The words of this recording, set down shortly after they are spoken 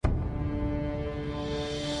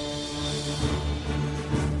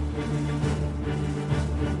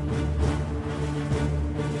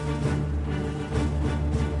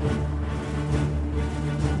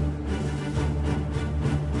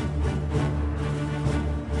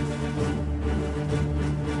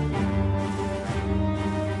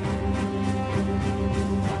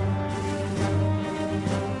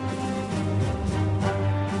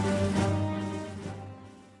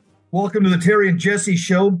Welcome to the Terry and Jesse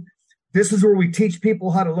Show. This is where we teach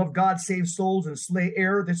people how to love God, save souls, and slay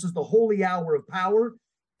error. This is the holy hour of power.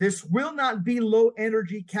 This will not be low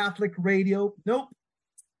energy Catholic radio. Nope.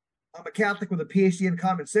 I'm a Catholic with a PhD in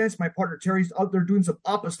common sense. My partner Terry's out there doing some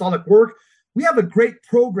apostolic work. We have a great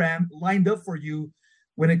program lined up for you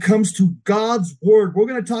when it comes to God's Word. We're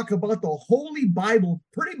going to talk about the Holy Bible,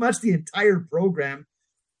 pretty much the entire program.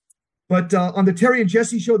 But on the Terry and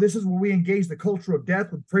Jesse Show, this is where we engage the culture of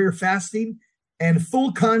death with prayer, fasting, and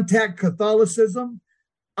full contact Catholicism.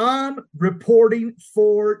 I'm reporting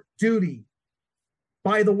for duty.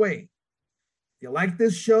 By the way, if you like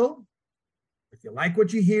this show, if you like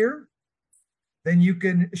what you hear, then you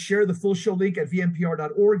can share the full show link at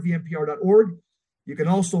vmpr.org, vmpr.org. You can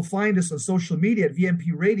also find us on social media at VMP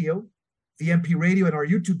Radio, and our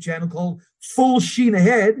YouTube channel called Full Sheen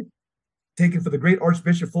Ahead, taken for the great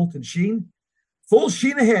Archbishop Fulton Sheen. Full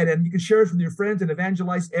Sheen Ahead, and you can share it with your friends and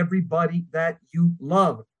evangelize everybody that you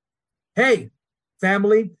love. Hey,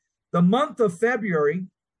 family, the month of February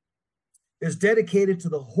is dedicated to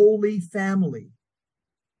the Holy Family,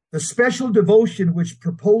 the special devotion which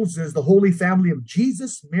proposes the Holy Family of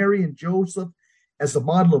Jesus, Mary, and Joseph as a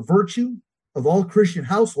model of virtue of all Christian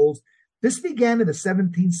households. This began in the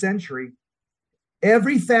 17th century.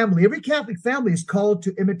 Every family, every Catholic family is called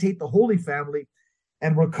to imitate the Holy Family,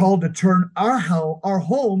 and we're called to turn our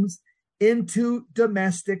homes into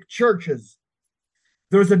domestic churches.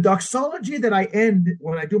 There's a doxology that I end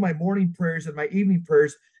when I do my morning prayers and my evening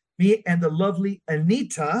prayers. Me and the lovely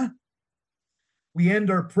Anita, we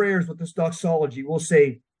end our prayers with this doxology. We'll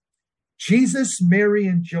say, Jesus, Mary,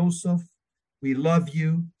 and Joseph, we love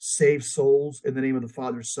you, save souls, in the name of the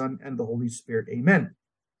Father, Son, and the Holy Spirit. Amen.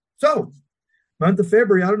 So, month of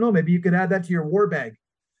February, I don't know, maybe you could add that to your war bag.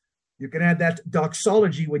 You can add that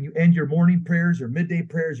doxology when you end your morning prayers, your midday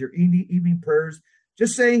prayers, your evening prayers.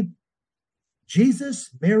 Just say, Jesus,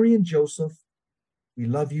 Mary, and Joseph, we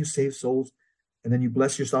love you, save souls. And then you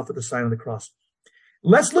bless yourself with the sign of the cross.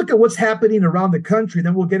 Let's look at what's happening around the country.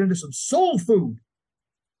 Then we'll get into some soul food,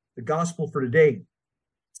 the gospel for today.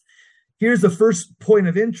 Here's the first point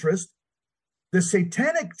of interest. The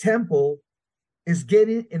Satanic Temple is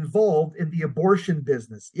getting involved in the abortion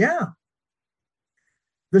business. Yeah.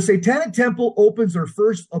 The Satanic Temple opens their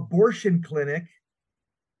first abortion clinic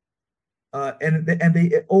and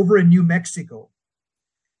they over in New Mexico.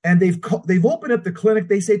 And they've opened up the clinic,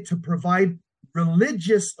 they say, to provide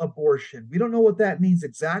religious abortion. We don't know what that means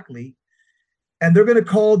exactly. And they're going to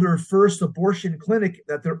call their first abortion clinic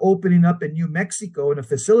that they're opening up in New Mexico in a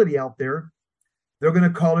facility out there. They're going to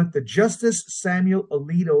call it the Justice Samuel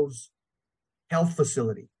Alito's Health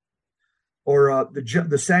Facility, or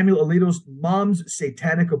the Samuel Alito's Mom's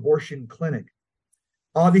Satanic Abortion Clinic.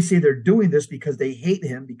 Obviously, they're doing this because they hate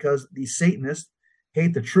him, because these Satanists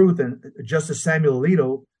hate the truth. And Justice Samuel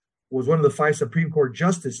Alito was one of the 5 Supreme Court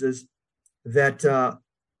justices that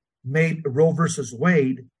made Roe versus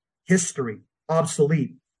Wade history,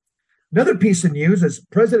 obsolete. Another piece of news is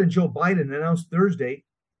President Joe Biden announced Thursday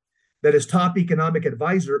that his top economic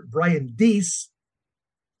advisor, Brian Deese,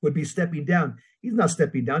 would be stepping down. He's not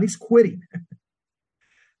stepping down, he's quitting.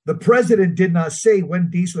 The president did not say when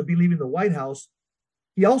Deese would be leaving the White House.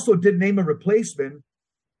 He also didn't name a replacement.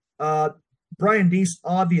 Brian Deese,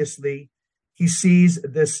 obviously, he sees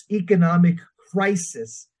this economic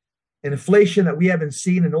crisis, inflation that we haven't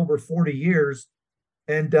seen in over 40 years.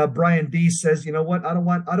 And Brian Deese says, you know what? I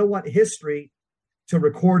don't want history to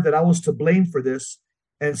record that I was to blame for this.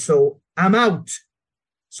 And so I'm out.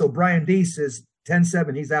 So Brian Deese is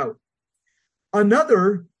 10-7, he's out.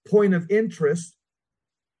 Another point of interest,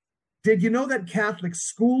 did you know that Catholic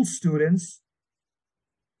school students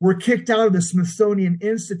were kicked out of the Smithsonian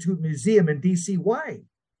Institute Museum in D.C.? Why?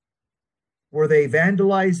 Were they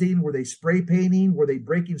vandalizing? Were they spray painting? Were they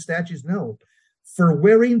breaking statues? No. For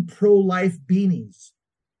wearing pro-life beanies.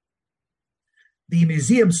 The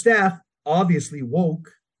museum staff, obviously woke,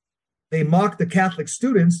 they mocked the Catholic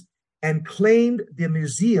students and claimed the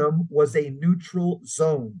museum was a neutral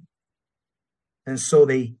zone. And so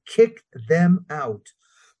they kicked them out.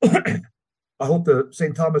 I hope the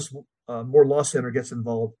St. Thomas More Law Center gets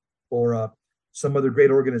involved, or some other great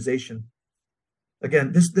organization.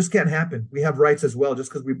 Again, this can't happen. We have rights as well.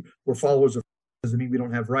 Just because we're followers of doesn't mean we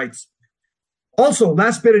don't have rights. Also,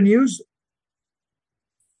 last bit of news.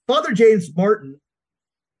 Father James Martin,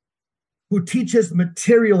 who teaches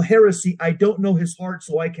material heresy, I don't know his heart,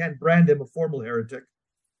 so I can't brand him a formal heretic.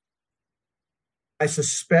 I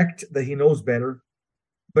suspect that he knows better.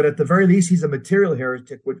 But at the very least, he's a material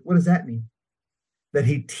heretic. What does that mean? That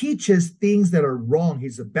he teaches things that are wrong.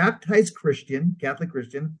 He's a baptized Christian, Catholic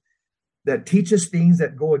Christian, that teaches things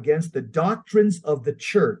that go against the doctrines of the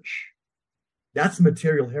church. That's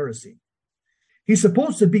material heresy. He's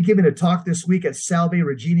supposed to be giving a talk this week at Salve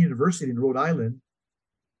Regina University in Rhode Island.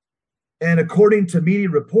 And according to media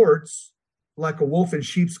reports, like a wolf in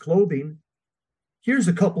sheep's clothing, here's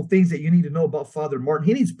a couple things that you need to know about Father Martin.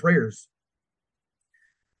 He needs prayers.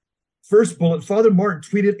 First bullet, Father Martin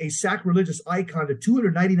tweeted a sacrilegious icon to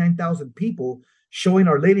 299,000 people showing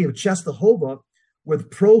Our Lady of Czestochowa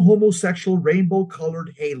with pro-homosexual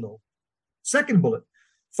rainbow-colored halo. Second bullet,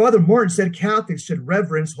 Father Martin said Catholics should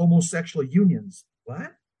reverence homosexual unions.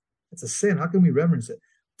 What? That's a sin. How can we reverence it?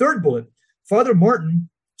 Third bullet, Father Martin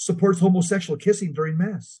supports homosexual kissing during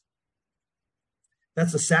Mass.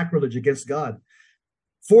 That's a sacrilege against God.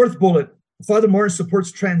 Fourth bullet, Father Martin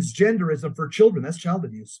supports transgenderism for children. That's child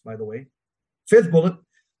abuse, by the way. Fifth bullet,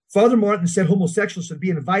 Father Martin said homosexuals should be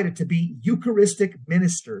invited to be Eucharistic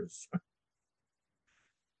ministers.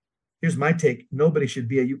 Here's my take. Nobody should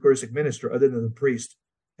be a Eucharistic minister other than the priest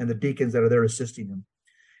and the deacons that are there assisting him.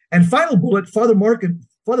 And final bullet, Father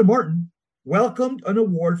Martin welcomed an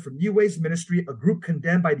award from New Ways Ministry, a group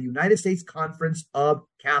condemned by the United States Conference of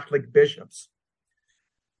Catholic Bishops.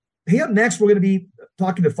 Hey, up next, we're going to be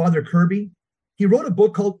talking to Father Kirby. He wrote a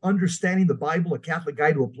book called Understanding the Bible, a Catholic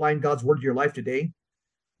Guide to Applying God's Word to Your Life Today.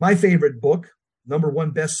 My favorite book,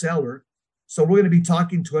 #1 bestseller. So we're going to be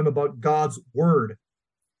talking to him about God's Word.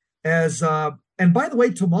 And by the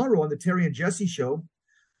way, tomorrow on the Terry and Jesse show,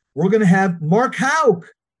 we're going to have Mark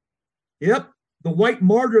Houck. Yep, the white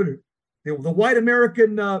martyr, the white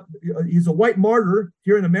American, he's a white martyr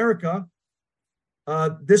here in America.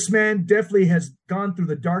 This man definitely has gone through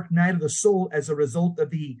the dark night of the soul as a result of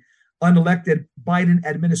the unelected Biden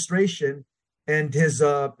administration and his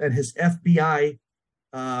FBI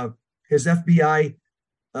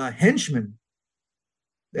henchmen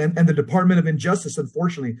and the Department of Injustice,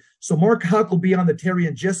 unfortunately. So Mark Houck will be on the Terry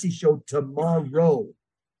and Jesse show tomorrow.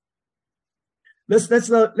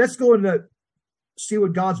 Let's go and see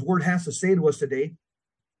what God's Word has to say to us today.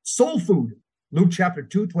 Soul food, Luke chapter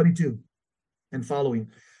 2:22 and following.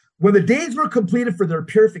 When the days were completed for their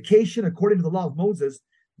purification according to the law of Moses,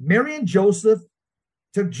 Mary and Joseph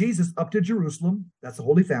took Jesus up to Jerusalem, that's the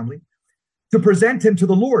Holy Family, to present him to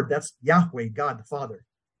the Lord, that's Yahweh, God the Father.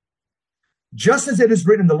 Just as it is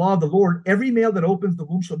written in the law of the Lord, every male that opens the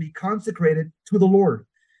womb shall be consecrated to the Lord,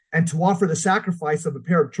 and to offer the sacrifice of a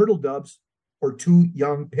pair of turtle doves or 2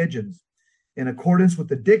 young pigeons, in accordance with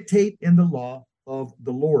the dictate in the law of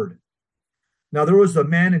the Lord. Now there was a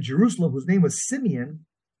man in Jerusalem whose name was Simeon.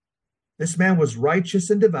 This man was righteous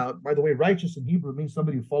and devout. By the way, righteous in Hebrew means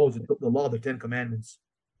somebody who follows the law of the 10 commandments.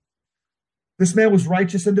 This man was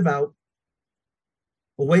righteous and devout,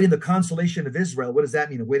 awaiting the consolation of Israel. What does that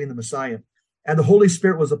mean? Awaiting the Messiah. And the Holy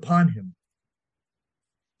Spirit was upon him.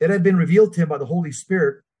 It had been revealed to him by the Holy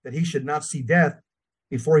Spirit that he should not see death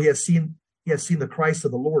before he had seen the Christ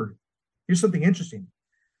of the Lord. Here's something interesting.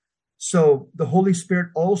 So the Holy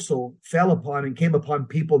Spirit also fell upon and came upon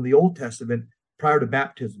people in the Old Testament prior to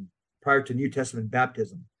baptism, prior to New Testament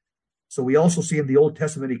baptism. So we also see in the Old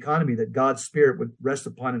Testament economy that God's Spirit would rest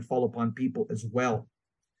upon and fall upon people as well.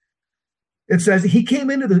 It says he came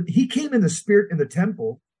in the Spirit in the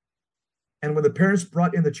temple, and when the parents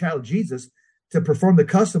brought in the child Jesus to perform the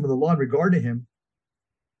custom of the law in regard to him,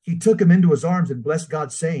 he took him into his arms and blessed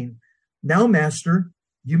God, saying, "Now, Master,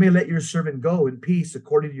 you may let your servant go in peace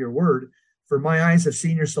according to your word, for my eyes have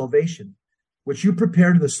seen your salvation, which you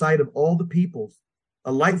prepared in the sight of all the peoples,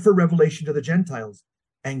 a light for revelation to the Gentiles,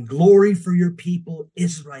 and glory for your people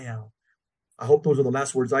Israel." I hope those are the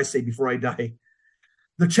last words I say before I die.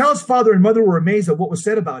 The child's father and mother were amazed at what was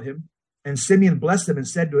said about him, and Simeon blessed him and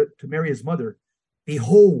said to Mary his mother,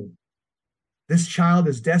 "Behold, this child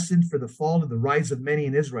is destined for the fall and the rise of many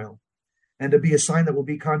in Israel, and to be a sign that will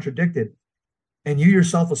be contradicted. And you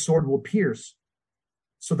yourself a sword will pierce,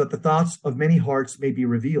 so that the thoughts of many hearts may be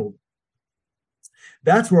revealed."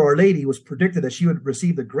 That's where Our Lady was predicted that she would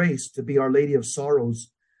receive the grace to be Our Lady of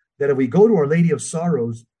Sorrows, that if we go to Our Lady of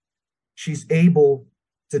Sorrows, she's able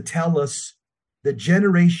to tell us the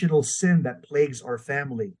generational sin that plagues our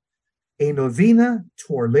family. A novena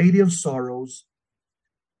to Our Lady of Sorrows.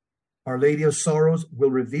 Our Lady of Sorrows will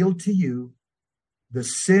reveal to you the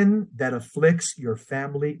sin that afflicts your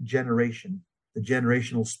family generation, the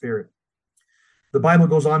generational spirit. The Bible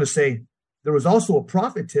goes on to say, there was also a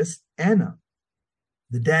prophetess, Anna,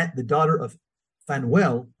 the daughter of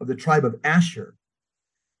Phanuel of the tribe of Asher.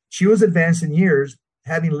 She was advanced in years,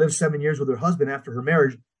 having lived 7 years with her husband after her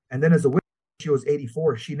marriage, and then as a widow, she was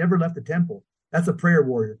 84. She never left the temple. That's a prayer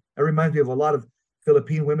warrior. That reminds me of a lot of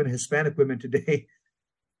Philippine women, Hispanic women today.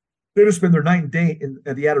 They just spend their night and day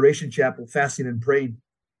at the Adoration Chapel, fasting and praying.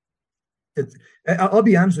 It's, I'll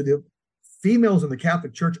be honest with you. Females in the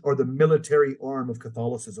Catholic Church are the military arm of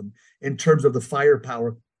Catholicism in terms of the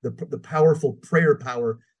firepower, the powerful prayer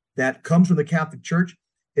power that comes from the Catholic Church.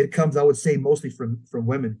 It comes, I would say, mostly from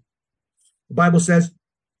women. The Bible says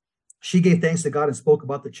she gave thanks to God and spoke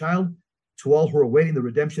about the child to all who were awaiting the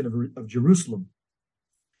redemption of Jerusalem.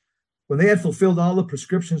 When they had fulfilled all the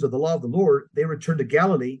prescriptions of the law of the Lord, they returned to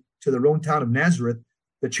Galilee, to their own town of Nazareth.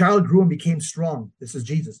 The child grew and became strong. This is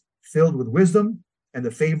Jesus, filled with wisdom, and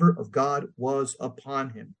the favor of God was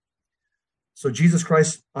upon him. So Jesus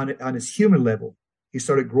Christ, on his human level, he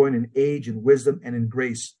started growing in age and wisdom and in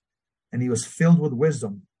grace. And he was filled with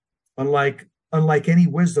wisdom, unlike any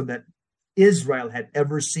wisdom that Israel had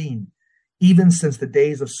ever seen, even since the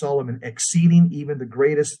days of Solomon, exceeding even the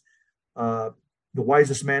greatest, the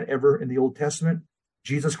wisest man ever in the Old Testament.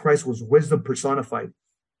 Jesus Christ was wisdom personified.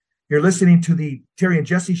 You're listening to the Terry and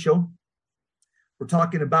Jesse Show. We're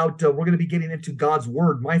talking about, we're going to be getting into God's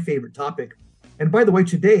Word, my favorite topic. And by the way,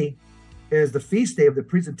 today is the feast day of the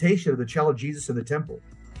presentation of the child Jesus in the temple.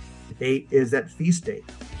 Today is that feast day.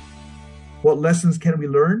 What lessons can we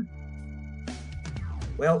learn?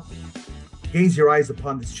 Well, gaze your eyes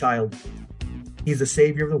upon this child. He's the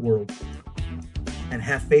Savior of the world. And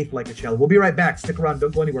have faith like a child. We'll be right back. Stick around.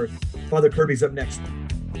 Don't go anywhere. Father Kirby's up next.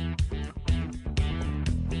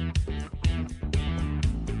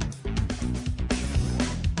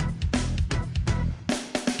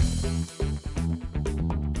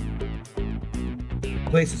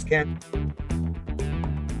 Places can.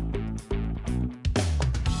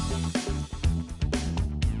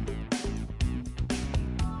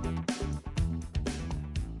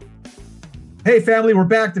 Hey, family, we're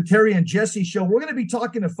back to Terry and Jesse Show. We're going to be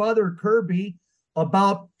talking to Father Kirby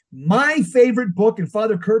about my favorite book and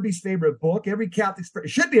Father Kirby's favorite book. It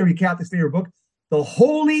should be every Catholic's favorite book, the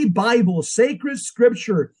Holy Bible, Sacred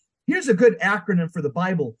Scripture. Here's a good acronym for the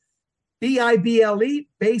Bible. BIBLE,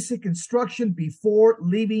 Basic Instruction Before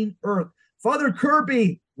Leaving Earth. Father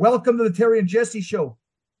Kirby, welcome to the Terry and Jesse Show.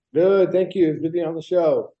 Good, thank you. It's good to be on the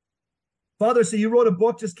show. Father, so you wrote a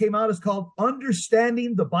book, just came out. It's called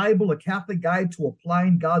Understanding the Bible, a Catholic Guide to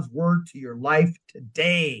Applying God's Word to Your Life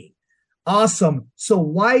Today. Awesome. So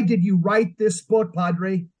why did you write this book,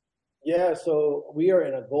 Padre? Yeah, so we are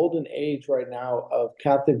in a golden age right now of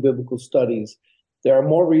Catholic biblical studies. There are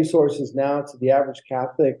more resources now to the average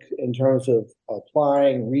Catholic in terms of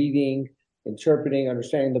applying, reading, interpreting,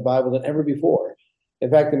 understanding the Bible than ever before.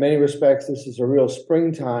 In fact, in many respects, this is a real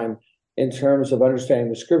springtime in terms of understanding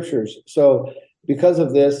the scriptures. So because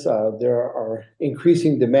of this, there are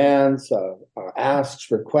increasing demands,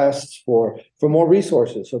 asks, requests for more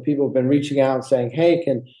resources. So people have been reaching out and saying, hey,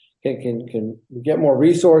 can we get more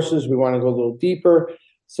resources? We want to go a little deeper.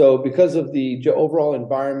 So because of the overall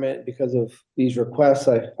environment, because of these requests,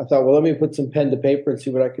 I thought, well, let me put some pen to paper and see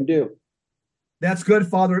what I can do. That's good,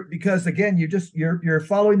 Father, because again, you're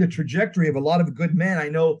following the trajectory of a lot of good men. I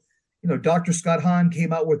know, Dr. Scott Hahn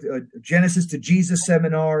came out with a Genesis to Jesus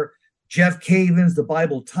seminar. Jeff Cavins, the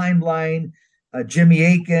Bible Timeline. Jimmy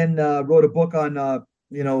Akin wrote a book on,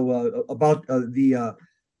 about the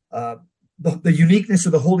uniqueness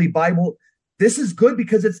of the Holy Bible. This is good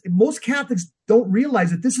because most Catholics don't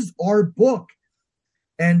realize that this is our book.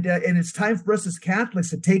 And it's time for us as Catholics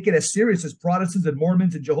to take it as serious as Protestants and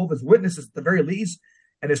Mormons and Jehovah's Witnesses at the very least.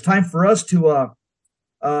 And it's time for us to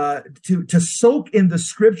soak in the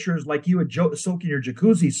scriptures like you would soak in your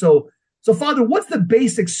jacuzzi. So Father, what's the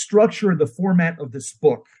basic structure and the format of this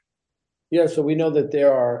book? Yeah, so we know that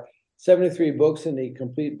there are 73 books in the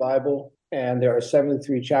complete Bible, and there are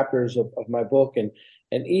 73 chapters of my book, and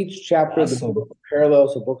each chapter Awesome. of the book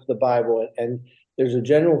parallels a book of the Bible, and there's a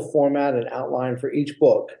general format and outline for each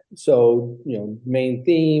book. So, main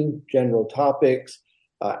theme, general topics,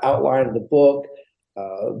 outline of the book,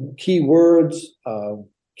 key words,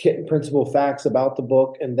 principal facts about the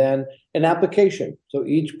book, and then an application. So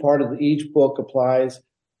each part of each book applies,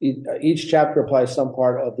 each chapter applies some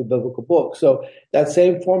part of the biblical book. So that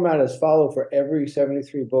same format is followed for every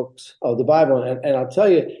 73 books of the Bible. And I'll tell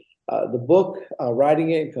you, the book,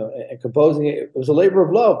 writing it and composing it was a labor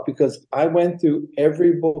of love because I went through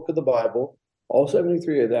every book of the Bible, all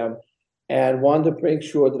 73 of them, and wanted to make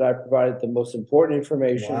sure that I provided the most important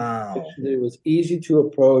information. Wow. That it was easy to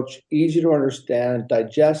approach, easy to understand,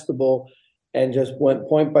 digestible, and just went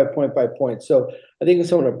point by point by point. So I think if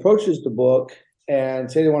someone approaches the book and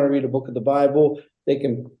say they want to read a book of the Bible, they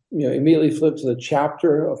can immediately flip to the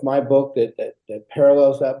chapter of my book that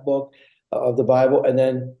parallels that book of the Bible, and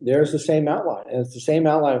then there's the same outline. And it's the same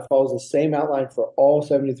outline, it follows the same outline for all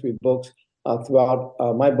 73 books. throughout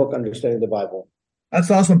my book, Understanding the Bible. That's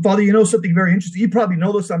awesome, Father. You know something very interesting. You probably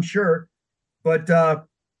know this, I'm sure, but the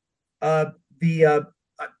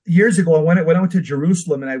years ago, when I went to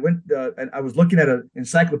Jerusalem, and I was looking at an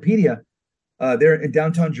encyclopedia there in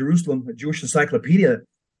downtown Jerusalem, a Jewish encyclopedia.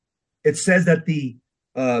 It says that the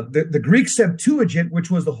Greek Septuagint, which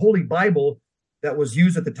was the Holy Bible that was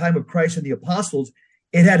used at the time of Christ and the apostles,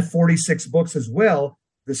 it had 46 books as well.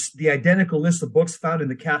 The identical list of books found in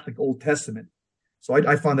the Catholic Old Testament. So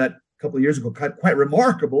I found that a couple of years ago quite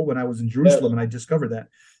remarkable when I was in Jerusalem, and I discovered that.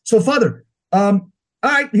 So, Father, all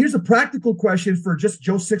right, here's a practical question for just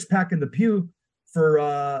Joe Sixpack in the pew for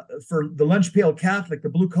the lunch pail Catholic, the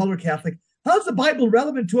blue collar Catholic. How's the Bible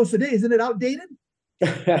relevant to us today? Isn't it outdated?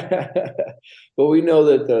 But we know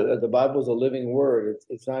that the Bible is a living word.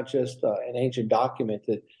 It's not just an ancient document.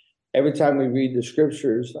 That every time we read the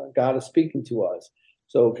scriptures, God is speaking to us.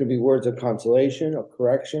 So it could be words of consolation or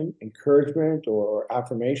correction, encouragement or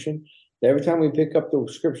affirmation. Every time we pick up the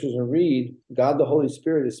scriptures and read, God, the Holy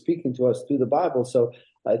Spirit, is speaking to us through the Bible. So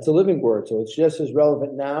it's a living word. So it's just as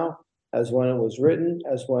relevant now as when it was written,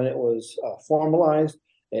 as when it was formalized.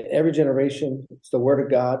 In every generation, it's the Word of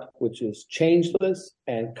God, which is changeless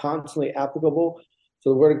and constantly applicable. So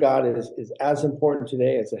the Word of God is as important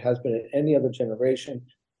today as it has been in any other generation.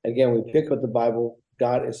 Again, we pick up the Bible,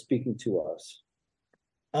 God is speaking to us.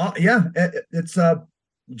 Yeah, it's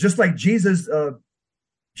just like Jesus.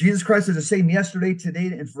 Jesus Christ is the same yesterday, today,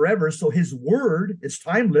 and forever. So his word is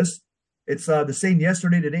timeless. It's the same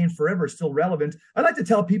yesterday, today, and forever. It's still relevant. I like to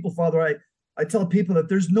tell people, Father, I tell people that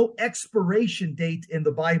there's no expiration date in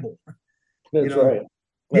the Bible. That's right.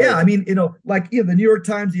 Yeah, I mean, like the New York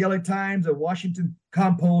Times, the LA Times, the Washington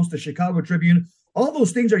Compost, the Chicago Tribune, all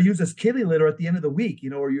those things are used as kitty litter at the end of the week,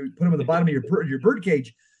 or you put them at the bottom of your bird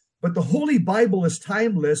cage. But the Holy Bible is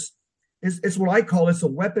timeless. It's what I call it's a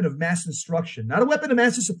weapon of mass instruction. Not a weapon of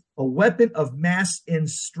mass, a weapon of mass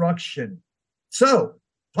instruction. So,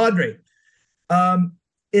 Padre,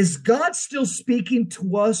 is God still speaking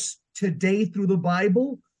to us today through the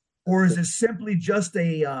Bible, or is it simply just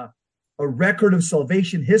a record of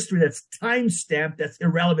salvation history that's time-stamped, that's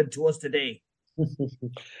irrelevant to us today?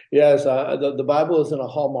 Yes, the Bible isn't a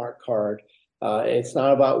Hallmark card. It's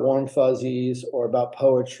not about warm fuzzies or about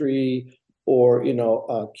poetry or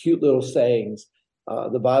cute little sayings.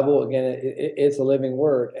 The Bible, again, it's a living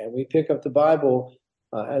word, and we pick up the Bible.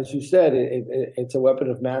 As you said, it's a weapon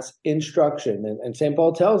of mass instruction. And St.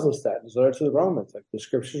 Paul tells us that in his letter to the Romans, like the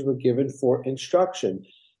scriptures were given for instruction.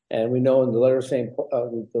 And we know in the letter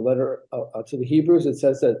of to the Hebrews, it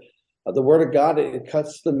says that the word of God, it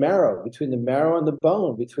cuts the marrow, between the marrow and the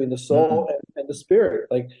bone, between the soul and the spirit.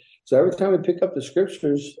 So every time we pick up the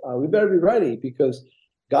scriptures, we better be ready, because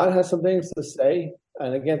God has some things to say.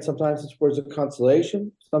 And again, sometimes it's words of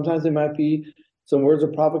consolation. Sometimes it might be some words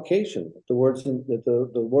of provocation. The word of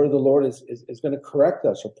the Lord is going to correct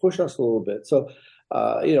us or push us a little bit. So,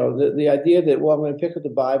 the idea that, well, I'm going to pick up the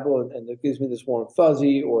Bible and it gives me this warm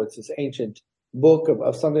fuzzy, or it's this ancient book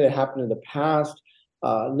of something that happened in the past.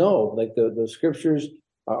 No, like the scriptures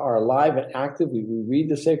are alive and active. We read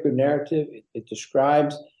the sacred narrative. It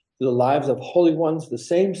describes the lives of holy ones, the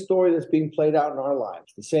same story that's being played out in our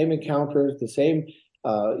lives, the same encounters, the same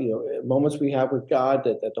moments we have with God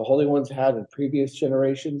that the holy ones had in previous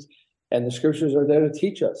generations. And the scriptures are there to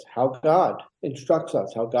teach us how God instructs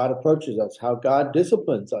us, how God approaches us, how God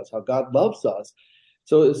disciplines us, how God loves us.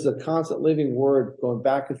 So it's a constant living word going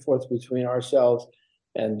back and forth between ourselves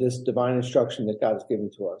and this divine instruction that God has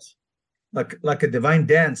given to us. Like a divine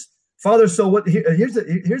dance. Father, so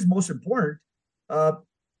here's most important.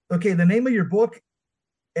 Okay, the name of your book,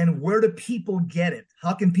 and where do people get it?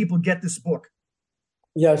 How can people get this book?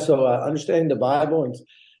 Yeah, so understanding the Bible and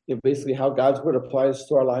basically how God's word applies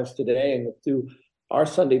to our lives today, and through our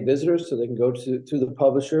Sunday visitors, so they can go to the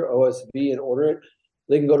publisher, OSV, and order it.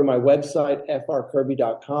 They can go to my website,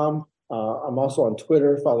 frkirby.com. I'm also on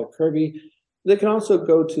Twitter, Father Kirby. They can also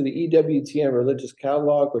go to the EWTN Religious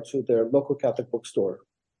Catalog or to their local Catholic bookstore.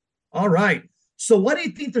 All right. So why do you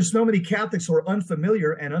think there's so many Catholics who are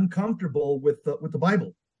unfamiliar and uncomfortable with the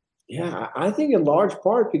Bible? Yeah, I think in large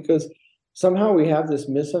part because somehow we have this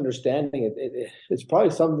misunderstanding. It's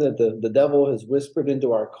probably something that the devil has whispered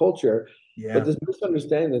into our culture. Yeah. But this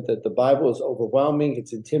misunderstanding that the Bible is overwhelming,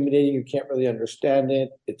 it's intimidating, you can't really understand it,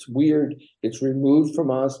 it's weird, it's removed from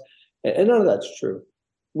us. And none of that's true.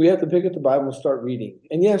 We have to pick up the Bible and start reading.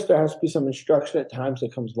 And yes, there has to be some instruction at times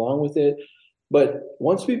that comes along with it. But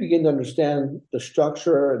once we begin to understand the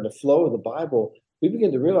structure and the flow of the Bible, we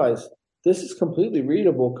begin to realize this is completely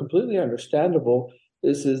readable, completely understandable.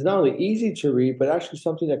 This is not only easy to read, but actually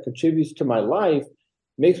something that contributes to my life,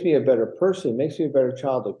 makes me a better person, makes me a better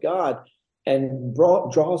child of God, and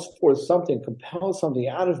draws forth something, compels something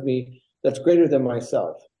out of me that's greater than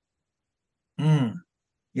myself.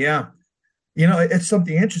 Yeah. It's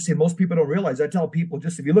something interesting. Most people don't realize. I tell people,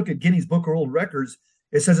 just if you look at Guinness Book of World Records,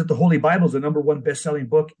 it says that the Holy Bible is the number one best-selling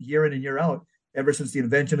book year in and year out ever since the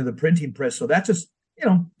invention of the printing press. So that's just,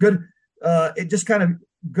 good. It just kind of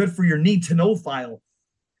good for your need to know file.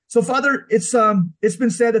 So, Father, it's been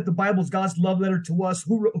said that the Bible is God's love letter to us.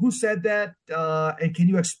 Who said that? And can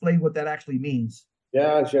you explain what that actually means?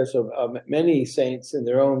 Yeah, sure. So many saints, in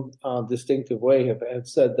their own distinctive way, have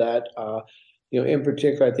said that. In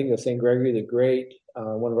particular, I think of Saint Gregory the Great,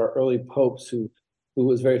 one of our early popes, who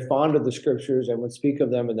was very fond of the scriptures and would speak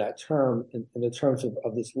of them in that term, in the terms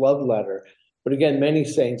of this love letter. But again, many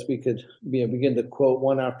saints we could begin to quote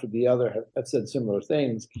one after the other have said similar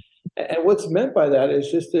things. And what's meant by that is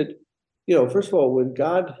just that, first of all, when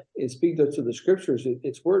God is speaking to the scriptures,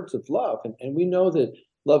 it's words of love. And we know that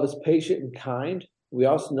love is patient and kind. We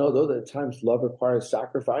also know, though, that at times love requires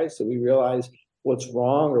sacrifice. So we realize what's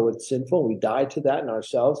wrong or what's sinful. We die to that in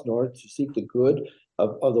ourselves in order to seek the good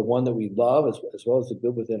of the one that we love, as well as the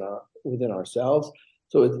good within ourselves.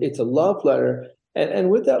 So it's a love letter. And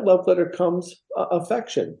with that love letter comes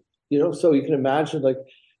affection. So you can imagine,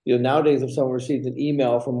 nowadays, if someone received an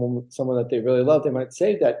email from someone that they really love, they might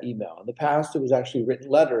save that email. In the past, it was actually written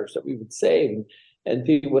letters that we would save, and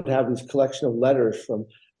people would have this collection of letters from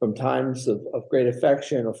times of great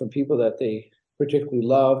affection, or from people that they particularly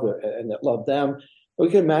loved and that loved them. What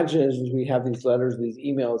we can imagine is, as we have these letters, these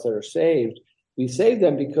emails that are saved, we save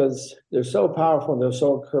them because they're so powerful and they're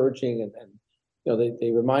so encouraging, and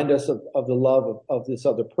they remind us of the love of this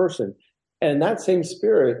other person. And in that same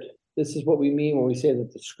spirit, this is what we mean when we say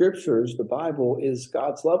that the scriptures, the Bible, is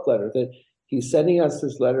God's love letter, that he's sending us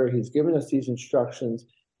this letter, he's given us these instructions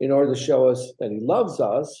in order to show us that he loves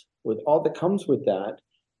us with all that comes with that.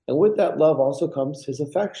 And with that love also comes his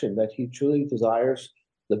affection, that he truly desires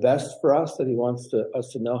the best for us, that he wants us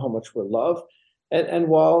to know how much we're loved. And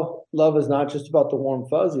while love is not just about the warm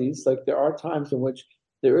fuzzies, there are times in which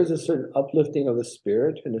there is a certain uplifting of the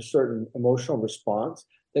spirit and a certain emotional response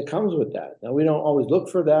that comes with that. Now, we don't always look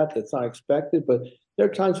for that. That's not expected, but there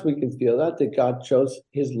are times we can feel that God shows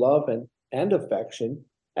his love and affection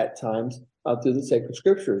at times through the sacred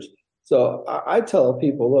scriptures. So I tell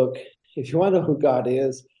people, look, if you want to know who God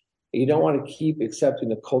is, you don't want to keep accepting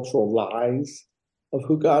the cultural lies of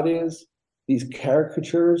who God is, these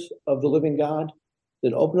caricatures of the living God,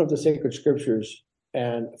 then open up the sacred scriptures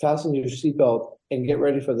and fasten your seatbelt and get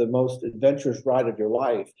ready for the most adventurous ride of your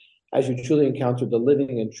life as you truly encounter the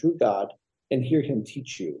living and true God and hear him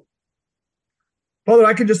teach you. Father,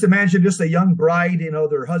 I can just imagine just a young bride,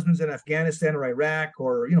 their husbands in Afghanistan or Iraq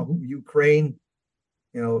or, Ukraine,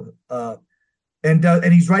 and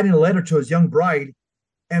he's writing a letter to his young bride,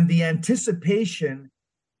 and the anticipation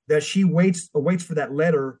that she waits for that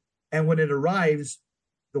letter. And when it arrives,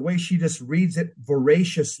 the way she just reads it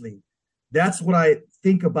voraciously. That's what I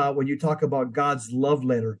think about when you talk about God's love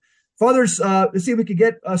letter. Fathers, let's see if we could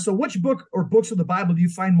get, so which book or books of the Bible do you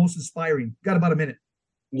find most inspiring? Got about a minute.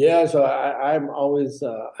 Yeah, so I'm always,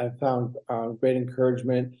 I've found great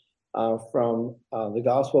encouragement from the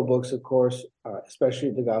gospel books, of course,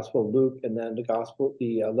 especially the Gospel of Luke, and then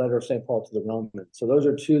the letter of St. Paul to the Romans. So those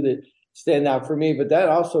are two that stand out for me, but that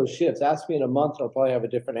also shifts. Ask me in a month, and I'll probably have a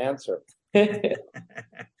different answer.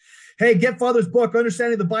 Hey, get Father's book,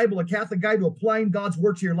 Understanding the Bible, a Catholic Guide to Applying God's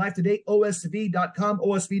Word to Your Life Today, osv.com.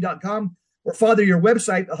 Or Father, your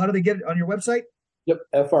website, how do they get it on your website? Yep,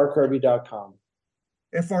 frkirby.com.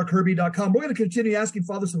 frkirby.com. We're going to continue asking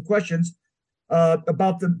Father some questions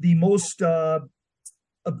about the most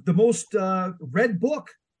read book,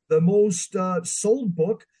 the most sold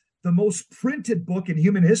book, the most printed book in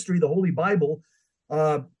human history, the Holy Bible.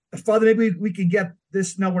 Father, maybe we can get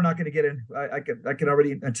this. No, we're not going to get in. I can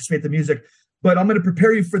already anticipate the music, but I'm going to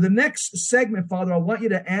prepare you for the next segment, Father. I want you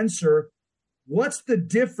to answer, what's the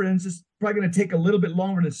difference? It's probably going to take a little bit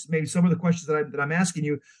longer than maybe some of the questions that I'm asking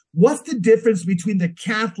you. What's the difference between the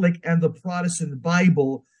Catholic and the Protestant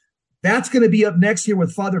Bible? That's going to be up next here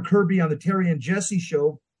with Father Kirby on the Terry and Jesse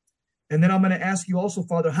Show. And then I'm going to ask you also,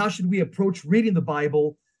 Father, how should we approach reading the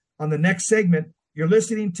Bible on the next segment? You're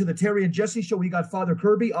listening to the Terry and Jesse Show. We got Father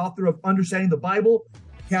Kirby, author of Understanding the Bible,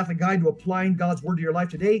 Catholic Guide to Applying God's Word to Your Life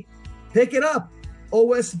Today. Pick it up,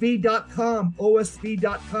 osv.com,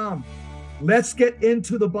 osv.com. Let's get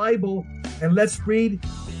into the Bible and let's read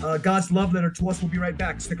God's love letter to us. We'll be right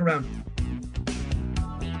back. Stick around.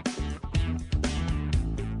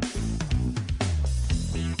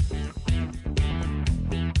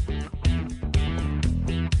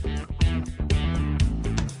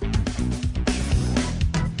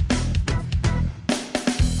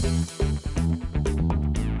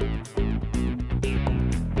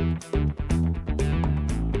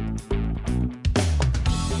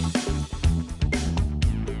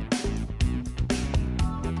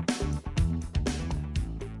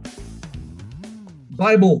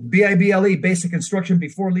 Bible, Bible, basic instruction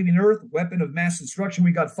before leaving Earth, weapon of mass instruction. We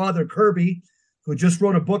got Father Kirby, who just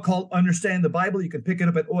wrote a book called Understand the Bible. You can pick it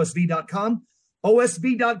up at osv.com.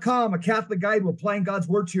 osv.com, a Catholic guide to applying God's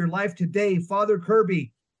word to your life today. Father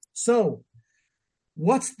Kirby. So,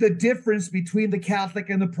 what's the difference between the Catholic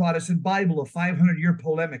and the Protestant Bible? A 500-year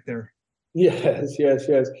polemic there. Yes.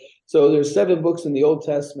 So there's 7 books in the Old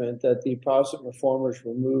Testament that the Protestant reformers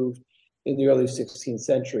removed in the early 16th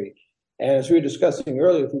century. And as we were discussing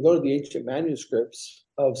earlier, if we go to the ancient manuscripts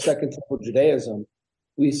of Second Temple Judaism,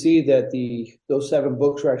 we see that those 7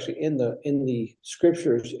 books are actually in the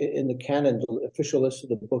scriptures, in the canon, the official list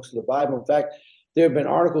of the books of the Bible. In fact, there have been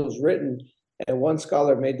articles written, and one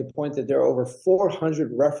scholar made the point that there are over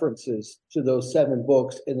 400 references to those 7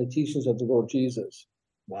 books in the teachings of the Lord Jesus.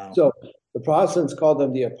 Wow. So the Protestants call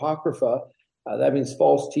them the Apocrypha. That means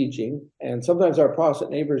false teaching. And sometimes our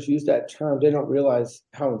Protestant neighbors use that term. They don't realize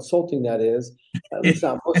how insulting that is, at least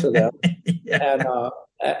not most of them. Yeah. And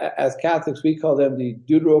as Catholics, we call them the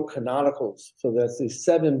Deuterocanonicals. So that's the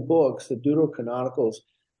 7 books, the Deuterocanonicals,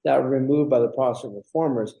 that were removed by the Protestant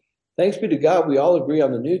reformers. Thanks be to God, we all agree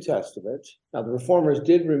on the New Testament. Now, the reformers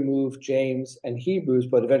did remove James and Hebrews,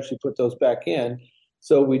 but eventually put those back in.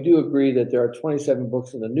 So we do agree that there are 27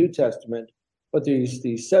 books in the New Testament, but there's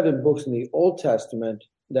these 7 books in the Old Testament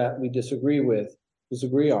that we disagree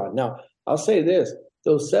on. Now, I'll say this,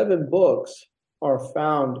 those 7 books are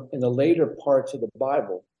found in the later parts of the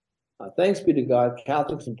Bible. Thanks be to God,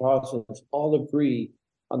 Catholics and Protestants all agree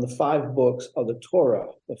on the 5 books of the Torah,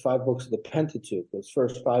 the 5 books of the Pentateuch, those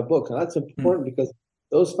first 5 books. And that's important because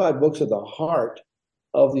those 5 books are the heart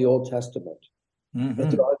of the Old Testament.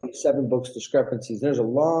 But there are these 7 books discrepancies. There's a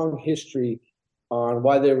long history on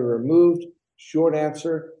why they were removed. Short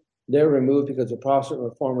answer, they're removed because the Protestant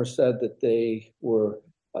reformers said that they were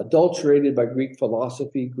adulterated by Greek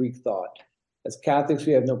philosophy, Greek thought. As Catholics,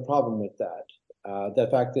 we have no problem with that. The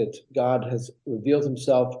fact that God has revealed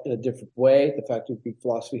himself in a different way, the fact that Greek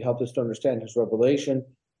philosophy helped us to understand his revelation,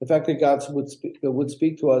 the fact that God would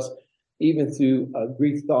speak to us even through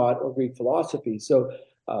Greek thought or Greek philosophy. So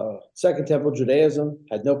Second Temple Judaism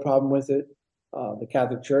had no problem with it. The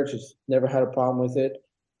Catholic Church has never had a problem with it.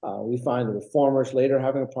 We find the reformers later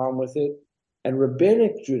having a problem with it. And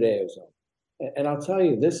Rabbinic Judaism, and I'll tell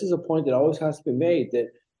you, this is a point that always has to be made, that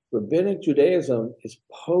Rabbinic Judaism is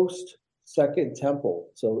post Second Temple.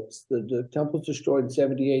 So the temple's destroyed in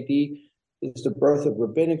 70 AD. It's the birth of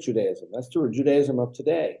Rabbinic Judaism. That's the Judaism of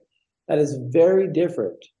today. That is very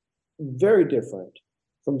different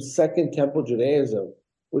from Second Temple Judaism,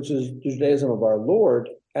 which is the Judaism of our Lord,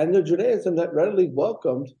 and the Judaism that readily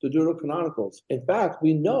welcomed the Deuterocanonicals. In fact,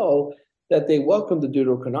 we know that they welcomed the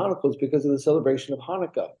Deuterocanonicals because of the celebration of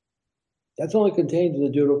Hanukkah. That's only contained in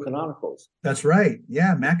the Deuterocanonicals. That's right.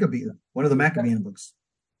 Yeah, Maccabean, one of the Maccabean books.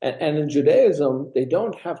 And in Judaism, they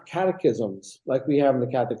don't have catechisms like we have in the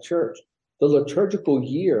Catholic Church. The liturgical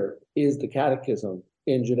year is the catechism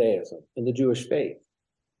in Judaism, in the Jewish faith.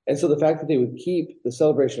 And so the fact that they would keep the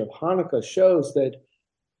celebration of Hanukkah shows that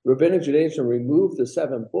Rabbinic Judaism removed the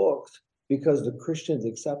 7 books because the Christians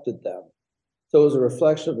accepted them. So it was a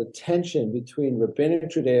reflection of the tension between Rabbinic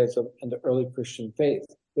Judaism and the early Christian faith,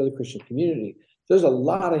 the early Christian community. There's a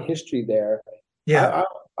lot of history there. Yeah,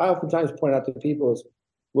 I oftentimes point out to people is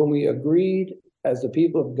when we agreed as the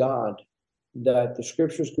people of God that the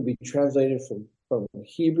scriptures could be translated from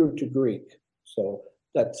Hebrew to Greek. So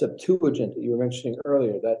that Septuagint that you were mentioning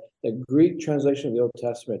earlier, that the Greek translation of the Old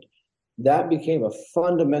Testament, that became a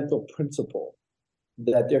fundamental principle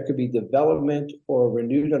that there could be development or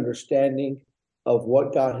renewed understanding of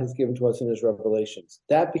what God has given to us in his revelations.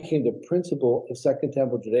 That became the principle of Second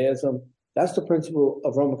Temple Judaism. That's the principle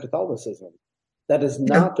of Roman Catholicism. That is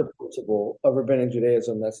not the principle of Rabbinic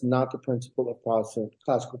Judaism. That's not the principle of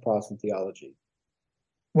classical Protestant theology.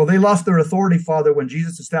 Well, they lost their authority, Father, when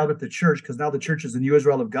Jesus established the church, because now the church is the new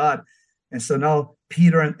Israel of God. And so now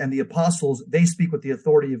Peter and the apostles, they speak with the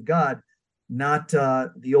authority of God, not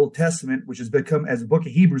the Old Testament, which has become, as the book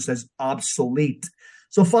of Hebrews says, obsolete.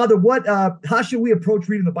 So, Father, how should we approach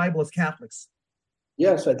reading the Bible as Catholics?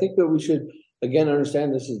 Yes, I think that we should, again,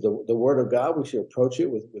 understand this is the Word of God. We should approach it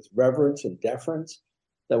with reverence and deference.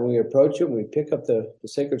 That when we approach it, when we pick up the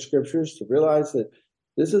sacred scriptures, to realize that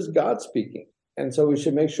this is God speaking. And so we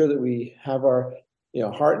should make sure that we have our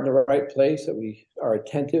heart in the right place, that we are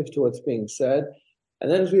attentive to what's being said. And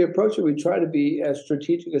then as we approach it, we try to be as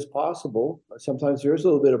strategic as possible. Sometimes there's a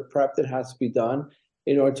little bit of prep that has to be done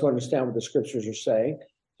in order to understand what the scriptures are saying.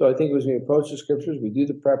 So I think as we approach the scriptures, we do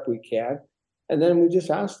the prep we can. And then we just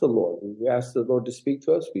ask the Lord. We ask the Lord to speak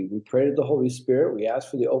to us. We pray to the Holy Spirit. We ask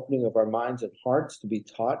for the opening of our minds and hearts to be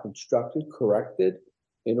taught, instructed, corrected.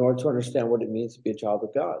 in order to understand what it means to be a child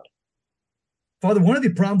of God. Father, one of the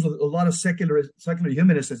problems with a lot of secular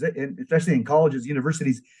humanists, is that, especially in colleges,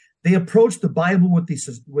 universities, they approach the Bible with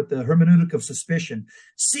the hermeneutic of suspicion.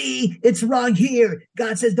 See, it's wrong here.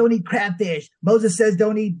 God says don't eat crabfish. Moses says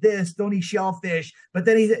don't eat this, don't eat shellfish. But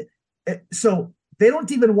then so they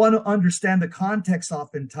don't even want to understand the context.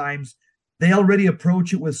 Oftentimes, they already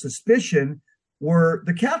approach it with suspicion. Where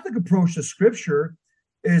the Catholic approach to Scripture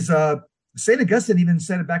is, Saint Augustine even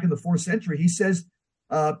said it back in the 4th century. He says,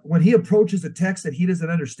 when he approaches a text that he doesn't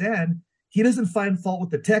understand, he doesn't find fault with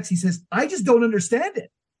the text. He says, I just don't understand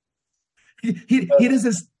it. He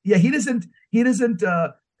doesn't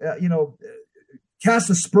cast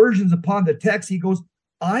aspersions upon the text. He goes,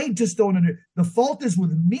 I just don't understand. The fault is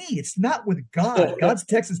with me. It's not with God. God's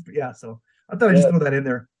text is, yeah. So I thought I'd just throw that in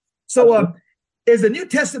there. So is the New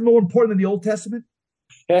Testament more important than the Old Testament?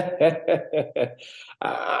 I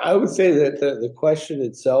would say that the question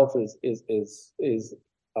itself is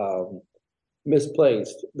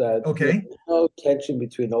misplaced. That okay, there's no tension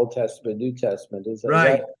between Old Testament and New Testament. Is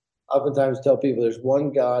right? I oftentimes tell people there's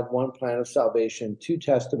one God, one plan of salvation, two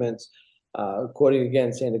testaments. Quoting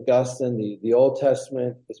again Saint Augustine, the Old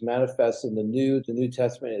Testament is manifest in the New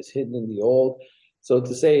Testament is hidden in the Old. So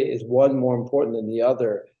to say is one more important than the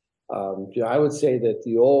other. I would say that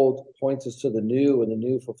the Old points us to the New, and the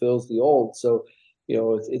New fulfills the Old. So,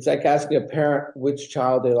 it's like asking a parent which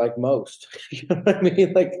child they like most. You know what I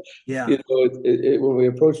mean? Like, yeah. When we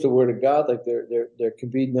approach the Word of God, like there can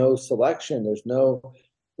be no selection. There's no,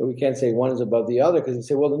 we can't say one is above the other, because you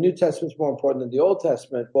say, well, the New Testament's more important than the Old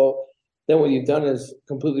Testament. Well, then what you've done is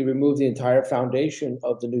completely remove the entire foundation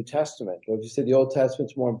of the New Testament. Or if you say the Old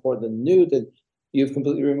Testament's more important than the New, then you've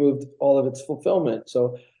completely removed all of its fulfillment.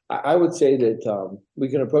 So I would say that we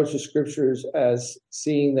can approach the Scriptures as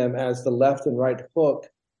seeing them as the left and right hook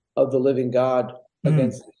of the living God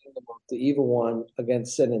against the evil one,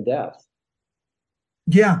 against sin and death.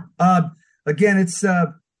 Yeah. Again, it's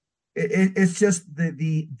just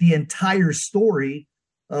the entire story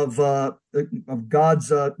of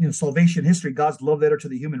God's salvation history, God's love letter to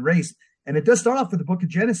the human race, and it does start off with the Book of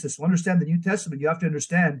Genesis. To understand the New Testament, you have to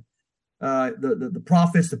understand the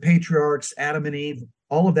prophets, the patriarchs, Adam and Eve.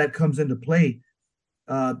 All of that comes into play.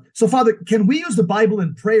 So, Father, can we use the Bible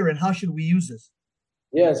in prayer, and how should we use this?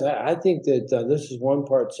 Yes, I think that this is one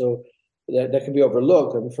part so that can be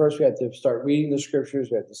overlooked. I mean, first we have to start reading the Scriptures,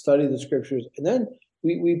 we have to study the Scriptures, and then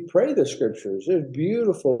we pray the Scriptures. There's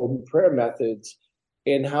beautiful prayer methods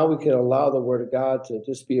in how we can allow the Word of God to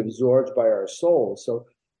just be absorbed by our souls. So,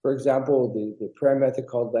 for example, the prayer method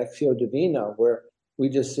called Lectio Divina, where we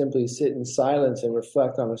just simply sit in silence and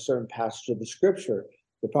reflect on a certain passage of the Scripture.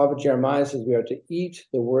 The prophet Jeremiah says we are to eat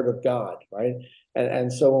the Word of God, right?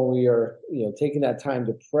 And so when we are, taking that time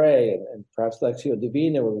to pray, and perhaps Lectio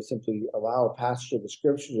Divina, where we simply allow a passage of the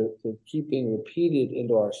Scripture to keep being repeated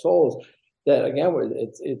into our souls, that again,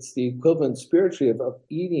 it's the equivalent spiritually of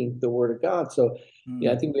eating the Word of God. So,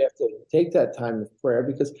 I think we have to take that time of prayer,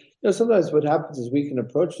 because sometimes what happens is we can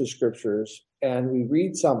approach the Scriptures and we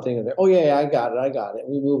read something and oh yeah, I got it,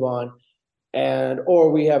 and we move on.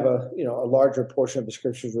 Or we have a larger portion of the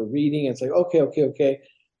Scriptures we're reading, and it's like, okay.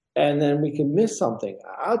 And then we can miss something.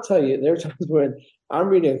 I'll tell you, there are times when I'm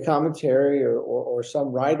reading a commentary or some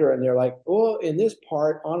writer, and they're like, well, in this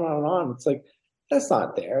part, on and on. It's like, that's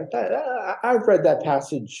not there. I've read that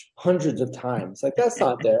passage hundreds of times. Like, that's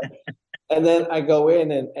not there. And then I go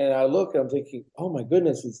in and I look, and I'm thinking, oh my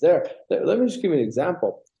goodness, it's there. Let me just give you an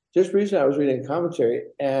example. Just recently, I was reading a commentary,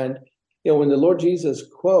 and when the Lord Jesus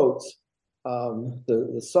quotes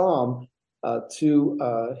the Psalm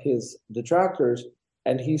to his detractors,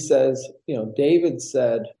 and he says, David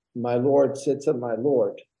said, "My Lord sits at my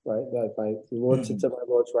Lord," right? The Lord sits at my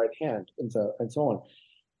Lord's right hand, and so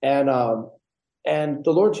on. And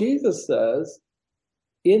the Lord Jesus says,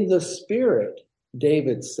 "In the Spirit,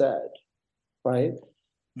 David said," right?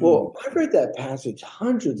 Well, I've read that passage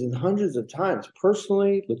hundreds and hundreds of times.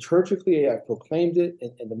 Personally, liturgically, I proclaimed it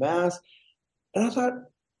in the Mass, and I thought,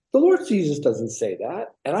 the Lord Jesus doesn't say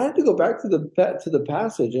that. And I had to go back to the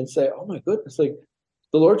passage and say, oh my goodness, like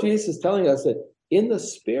the Lord Jesus is telling us that in the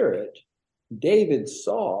Spirit, David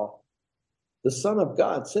saw the Son of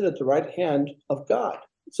God sit at the right hand of God.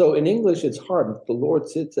 So in English, it's hard. The Lord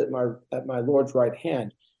sits at my Lord's right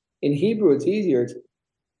hand. In Hebrew, it's easier. It's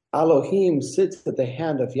Elohim sits at the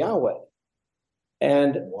hand of Yahweh.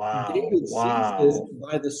 And David sees this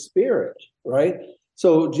by the Spirit, right?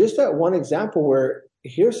 So just that one example where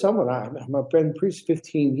here's someone, I've been priest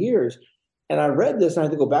 15 years, and I read this, and I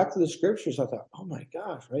had to go back to the Scriptures. I thought, oh my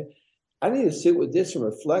gosh, right? I need to sit with this and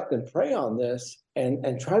reflect and pray on this.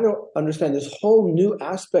 and try to understand this whole new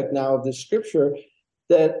aspect now of the scripture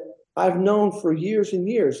that I've known for years and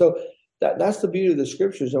years. So that's the beauty of the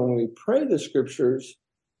scriptures. And when we pray the scriptures,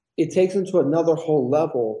 it takes them to another whole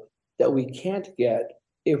level that we can't get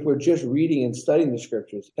if we're just reading and studying the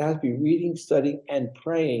scriptures. It has to be reading, studying, and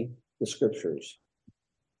praying the scriptures.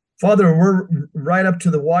 Father, we're right up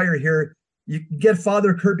to the wire here. You can get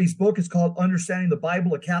Father Kirby's book. It's called Understanding the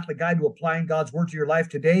Bible, a Catholic Guide to Applying God's Word to Your Life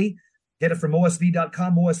Today. Get it from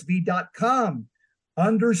OSV.com, OSV.com.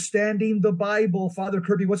 Understanding the Bible. Father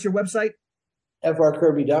Kirby, what's your website?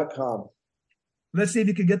 frkirby.com. Let's see if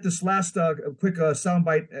you can get this last quick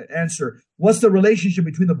soundbite answer. What's the relationship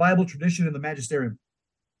between the Bible tradition and the magisterium?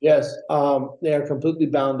 Yes, they are completely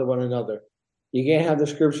bound to one another. You can't have the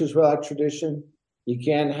scriptures without tradition. You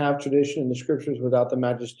can't have tradition in the scriptures without the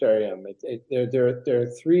magisterium. There are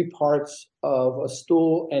three parts of a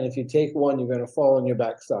stool, and if you take one, you're going to fall on your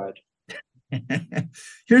backside.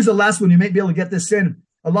 Here's the last one. You may be able to get this in.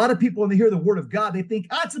 A lot of people, when they hear the Word of God, they think,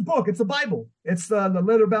 it's a book. It's a Bible. It's the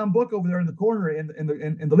leather-bound book over there in the corner in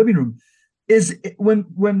the living room.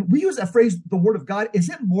 When we use that phrase, the Word of God, is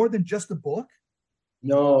it more than just a book?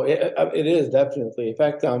 No, it is definitely. In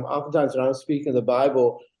fact, oftentimes when I'm speaking of the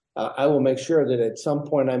Bible, I will make sure that at some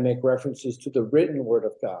point I make references to the written Word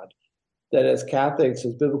of God. That as Catholics,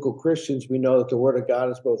 as biblical Christians, we know that the Word of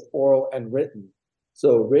God is both oral and written.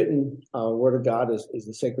 So written Word of God is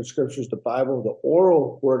the sacred scriptures, the Bible. The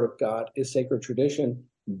oral Word of God is sacred tradition.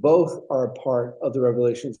 Both are a part of the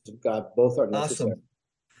revelations of God. Both are necessary. Awesome.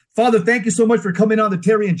 Father, thank you so much for coming on the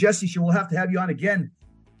Terry and Jesse Show. We'll have to have you on again.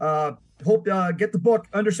 Hope get the book,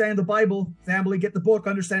 Understanding the Bible. Family, get the book,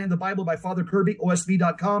 Understanding the Bible by Father Kirby,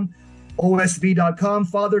 OSV.com, OSV.com.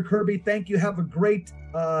 Father Kirby, thank you. Have a great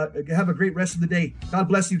rest of the day. God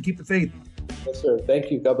bless you. Keep the faith. Yes, sir. Thank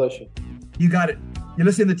you. God bless you. You got it. You're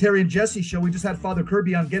listening to the Terry and Jesse Show. We just had Father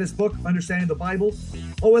Kirby on. Get his book, Understanding the Bible.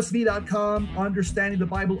 OSV.com, Understanding the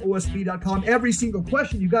Bible, OSV.com. Every single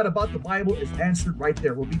question you got about the Bible is answered right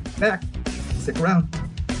there. We'll be back. Stick around.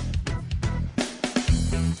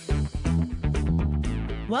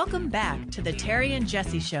 Welcome back to the Terry and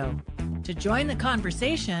Jesse Show. To join the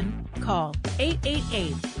conversation, call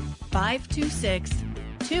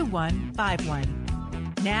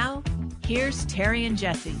 888-526-2151. Now, here's Terry and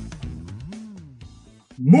Jesse.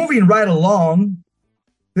 Moving right along,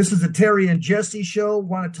 this is the Terry and Jesse Show.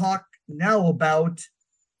 Want to talk now about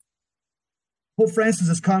Pope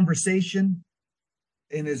Francis's conversation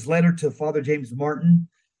in his letter to Father James Martin.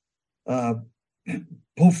 Pope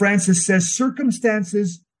Francis says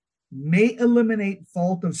circumstances may eliminate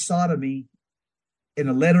fault of sodomy in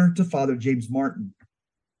a letter to Father James Martin.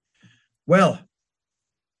 Well,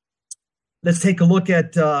 let's take a look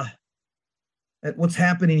at what's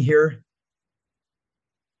happening here.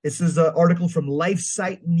 This is an article from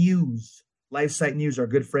LifeSite News. LifeSite News, our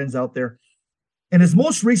good friends out there. In his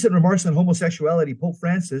most recent remarks on homosexuality, Pope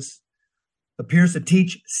Francis appears to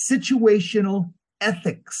teach situational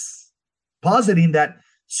ethics, positing that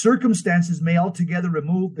circumstances may altogether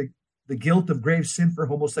remove the guilt of grave sin for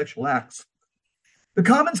homosexual acts. The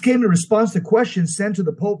comments came in response to questions sent to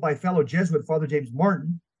the Pope by fellow Jesuit Father James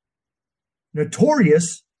Martin,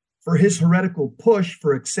 notorious for his heretical push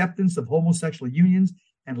for acceptance of homosexual unions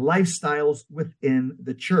and lifestyles within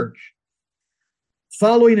the church.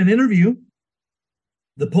 Following an interview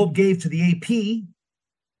the Pope gave to the AP,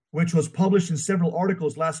 which was published in several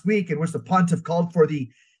articles last week, in which the pontiff called for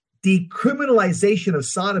the decriminalization of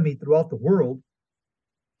sodomy throughout the world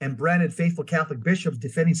and branded faithful Catholic bishops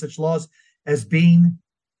defending such laws as being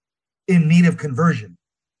in need of conversion.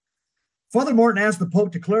 Father Martin asked the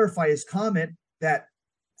Pope to clarify his comment that,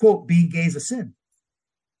 quote, being gay is a sin.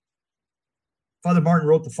 Father Martin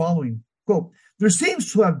wrote the following, quote, there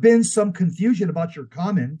seems to have been some confusion about your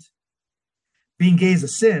comment, being gay is a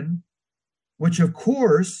sin, which of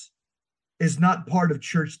course is not part of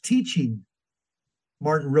church teaching.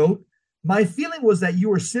 Martin wrote, my feeling was that you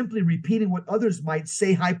were simply repeating what others might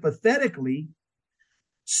say hypothetically.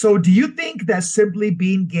 So do you think that simply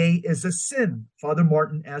being gay is a sin? Father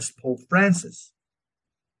Martin asked Pope Francis.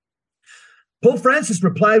 Pope Francis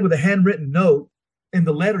replied with a handwritten note. In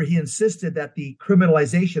the letter, he insisted that the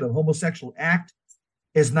criminalization of homosexual act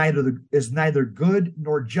is neither good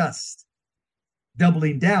nor just,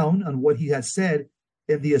 doubling down on what he has said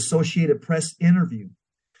in the Associated Press interview,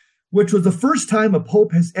 which was the first time a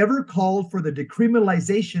pope has ever called for the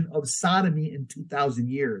decriminalization of sodomy in 2,000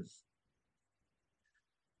 years.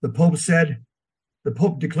 The Pope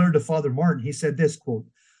declared to Father Martin, he said this, quote,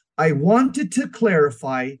 I wanted to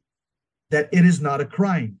clarify that it is not a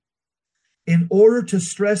crime, in order to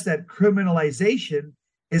stress that criminalization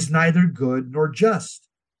is neither good nor just.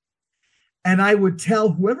 And I would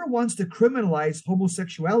tell whoever wants to criminalize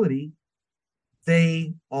homosexuality,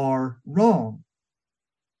 they are wrong,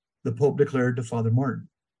 the Pope declared to Father Martin.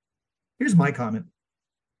 Here's my comment.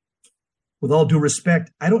 With all due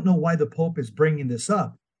respect, I don't know why the Pope is bringing this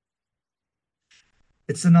up.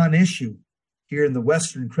 It's a non-issue here in the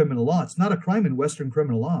Western criminal law. It's not a crime in Western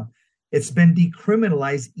criminal law. It's been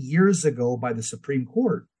decriminalized years ago by the Supreme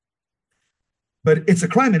Court. But it's a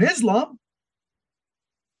crime in Islam.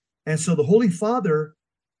 And so the Holy Father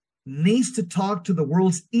needs to talk to the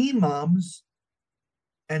world's imams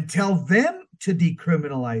and tell them to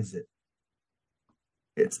decriminalize it.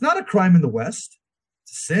 It's not a crime in the West.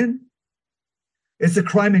 It's a sin. It's a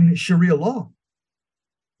crime in Sharia law,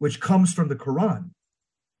 which comes from the Quran.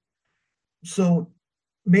 So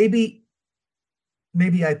maybe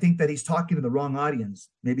I think that he's talking to the wrong audience.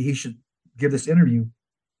 Maybe he should give this interview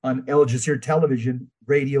on Al Jazeera television,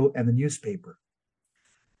 radio, and the newspaper.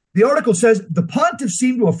 The article says the pontiff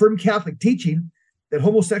seemed to affirm Catholic teaching that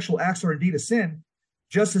homosexual acts are indeed a sin,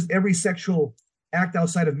 just as every sexual act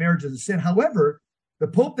outside of marriage is a sin. However, the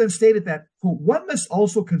Pope then stated that, quote, one must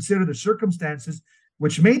also consider the circumstances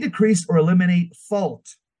which may decrease or eliminate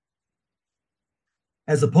fault.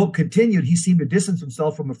 As the Pope continued, he seemed to distance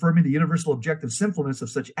himself from affirming the universal objective sinfulness of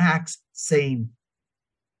such acts, saying,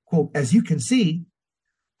 quote, as you can see,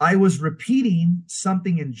 I was repeating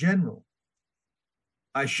something in general.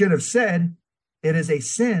 I should have said it is a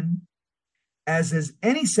sin, as is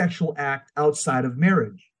any sexual act outside of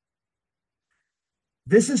marriage.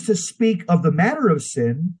 This is to speak of the matter of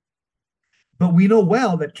sin, but we know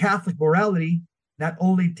well that Catholic morality not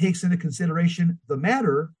only takes into consideration the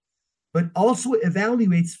matter, but also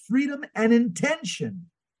evaluates freedom and intention,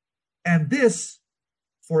 and this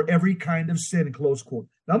for every kind of sin, close quote.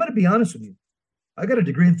 Now, I'm going to be honest with you. I got a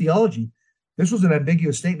degree in theology. This was an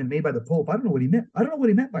ambiguous statement made by the Pope. I don't know what he meant. I don't know what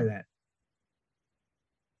he meant by that.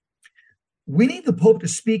 We need the Pope to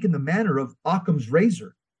speak in the manner of Occam's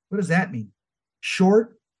razor. What does that mean?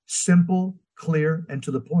 Short, simple, clear, and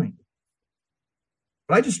to the point.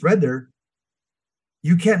 But I just read there,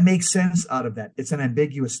 you can't make sense out of that. It's an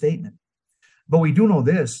ambiguous statement. But we do know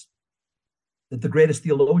this, that the greatest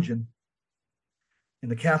theologian in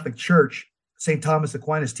the Catholic Church, St. Thomas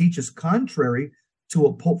Aquinas, teaches contrary to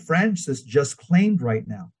what Pope Francis just claimed right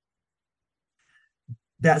now,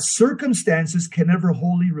 that circumstances can never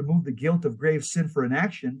wholly remove the guilt of grave sin for an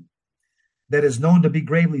action that is known to be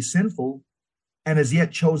gravely sinful and is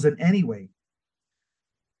yet chosen anyway.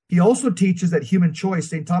 He also teaches that human choice,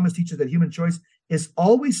 St. Thomas teaches that human choice is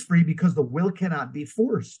always free because the will cannot be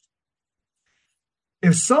forced.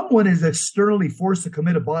 If someone is externally forced to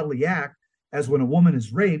commit a bodily act, as when a woman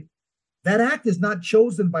is raped, that act is not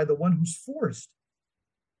chosen by the one who's forced.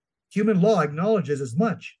 Human law acknowledges as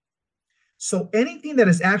much. So anything that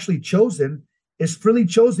is actually chosen is freely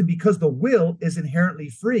chosen because the will is inherently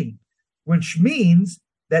free, which means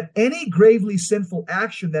that any gravely sinful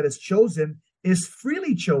action that is chosen is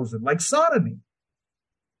freely chosen, like sodomy.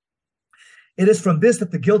 It is from this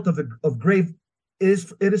that the guilt of grave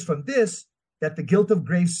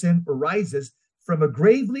sin arises, from a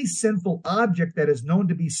gravely sinful object that is known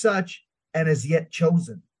to be such and is yet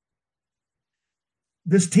chosen.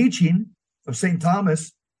 This teaching of St.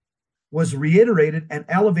 Thomas was reiterated and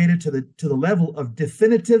elevated to the level of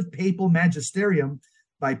definitive papal magisterium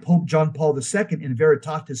by Pope John Paul II in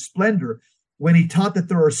Veritatis Splendor, when he taught that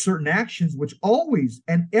there are certain actions which always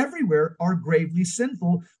and everywhere are gravely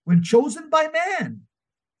sinful when chosen by man,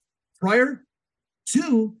 prior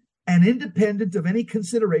to and independent of any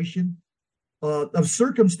consideration of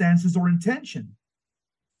circumstances or intention.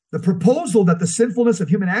 The proposal that the sinfulness of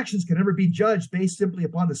human actions can never be judged based simply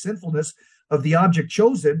upon the sinfulness of the object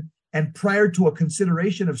chosen and prior to a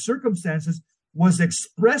consideration of circumstances was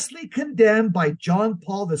expressly condemned by John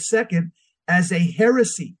Paul II as a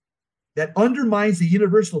heresy that undermines the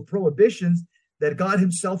universal prohibitions that God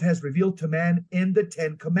himself has revealed to man in the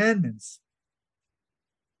Ten Commandments.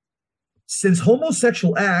 Since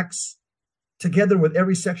homosexual acts, together with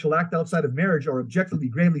every sexual act outside of marriage, are objectively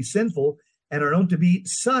gravely sinful and are known to be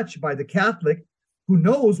such by the Catholic who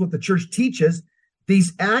knows what the church teaches,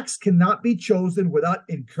 these acts cannot be chosen without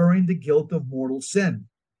incurring the guilt of mortal sin.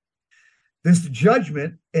 This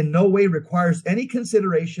judgment in no way requires any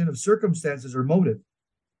consideration of circumstances or motive.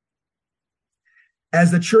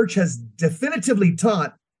 As the church has definitively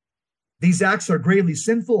taught, these acts are gravely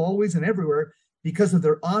sinful always and everywhere because of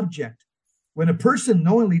their object. When a person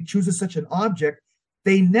knowingly chooses such an object,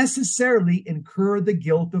 they necessarily incur the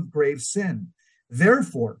guilt of grave sin.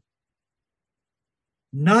 Therefore,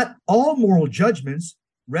 not all moral judgments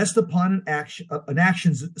rest upon an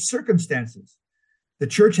action's circumstances. The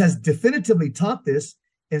church has definitively taught this,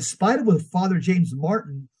 in spite of what Father James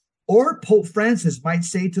Martin or Pope Francis might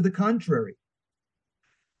say to the contrary.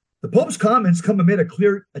 The Pope's comments come amid a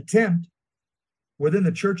clear attempt within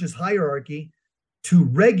the church's hierarchy to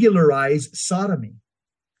regularize sodomy.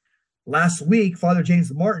 Last week, Father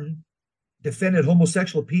James Martin defended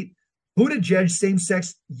homosexual Pete Buttigieg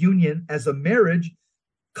same-sex union as a marriage,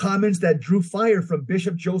 comments that drew fire from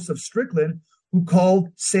Bishop Joseph Strickland, who called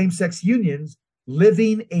same-sex unions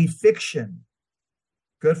living a fiction.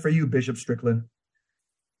 Good for you, Bishop Strickland.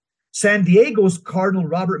 San Diego's Cardinal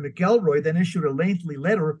Robert McElroy then issued a lengthy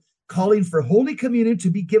letter calling for Holy Communion to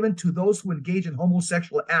be given to those who engage in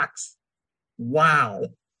homosexual acts. Wow.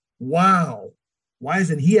 Why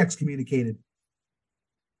isn't he excommunicated?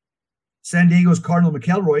 San Diego's Cardinal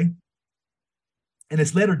McElroy, in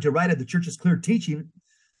his letter, derided the church's clear teaching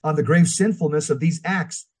on the grave sinfulness of these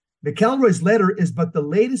acts. McElroy's letter is but the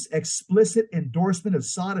latest explicit endorsement of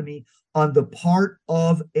sodomy on the part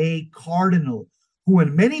of a cardinal who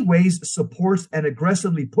in many ways supports and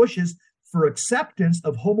aggressively pushes for acceptance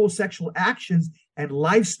of homosexual actions and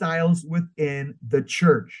lifestyles within the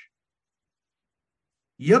church.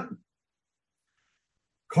 Yep.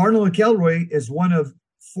 Cardinal McElroy is one of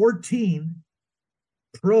 14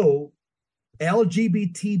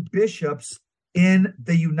 pro-LGBT bishops in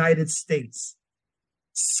the United States.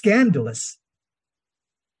 Scandalous.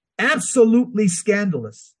 Absolutely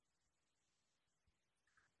scandalous.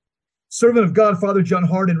 Servant of God, Father John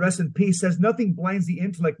Hardin, rest in peace, says nothing blinds the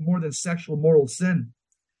intellect more than sexual moral sin.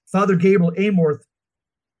 Father Gabriel Amorth,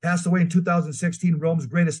 passed away in 2016, Rome's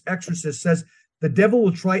greatest exorcist, says the devil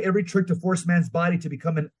will try every trick to force man's body to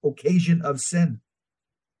become an occasion of sin.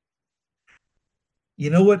 You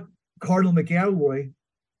know what Cardinal McElroy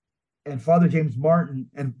and Father James Martin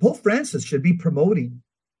and Pope Francis should be promoting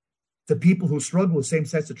to people who struggle with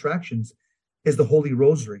same-sex attractions is the Holy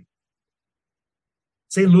Rosary.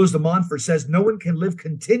 St. Louis de Montfort says no one can live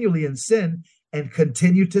continually in sin and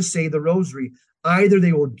continue to say the Rosary. Either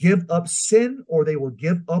they will give up sin or they will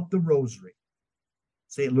give up the Rosary.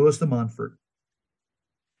 St. Louis de Montfort.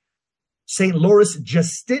 St. Laurus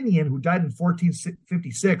Justinian, who died in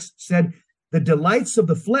 1456, said, the delights of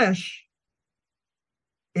the flesh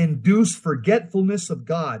induce forgetfulness of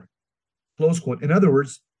God. Close quote. In other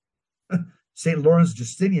words, St. Lawrence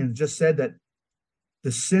Justinian just said that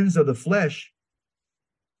the sins of the flesh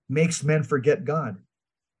makes men forget God.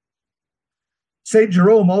 St.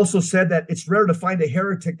 Jerome also said that it's rare to find a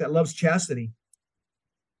heretic that loves chastity.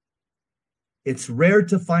 It's rare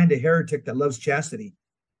to find a heretic that loves chastity.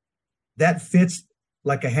 That fits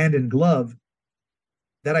like a hand in glove.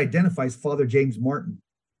 That identifies Father James Martin.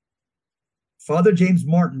 Father James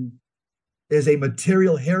Martin is a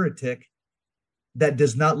material heretic that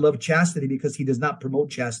does not love chastity because he does not promote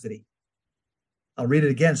chastity. I'll read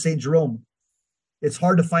it again. St. Jerome. It's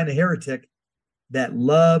hard to find a heretic that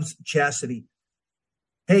loves chastity.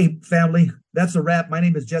 Hey, family, that's a wrap. My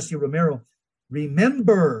name is Jesse Romero.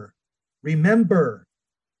 Remember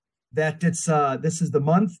that this is the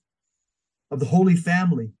month of the Holy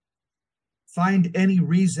Family. Find any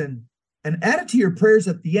reason and add it to your prayers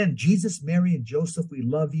at the end. Jesus, Mary, and Joseph, we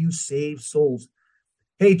love you. Save souls.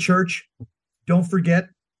 Hey, church, don't forget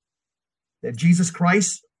that Jesus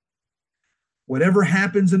Christ, whatever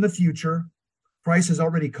happens in the future, Christ has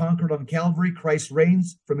already conquered on Calvary. Christ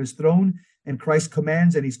reigns from his throne, and Christ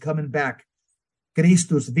commands, and he's coming back.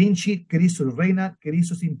 Christus vincit, Christus reinat,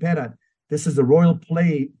 Christus imperat. This is the royal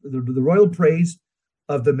play, the royal praise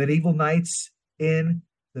of the medieval knights in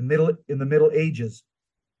the Middle Ages.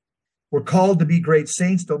 We're called to be great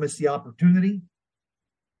saints. Don't miss the opportunity.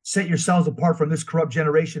 Set yourselves apart from this corrupt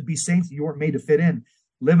generation. Be saints. You weren't made to fit in.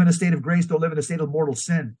 Live in a state of grace. Don't live in a state of mortal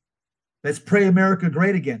sin. Let's pray America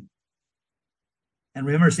great again. And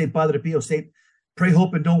remember, St. Padre Pio, pray,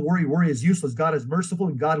 hope, and don't worry. Worry is useless. God is merciful,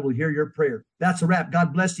 and God will hear your prayer. That's a wrap.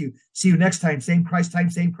 God bless you. See you next time. Same Christ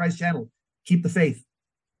channel. Keep the faith.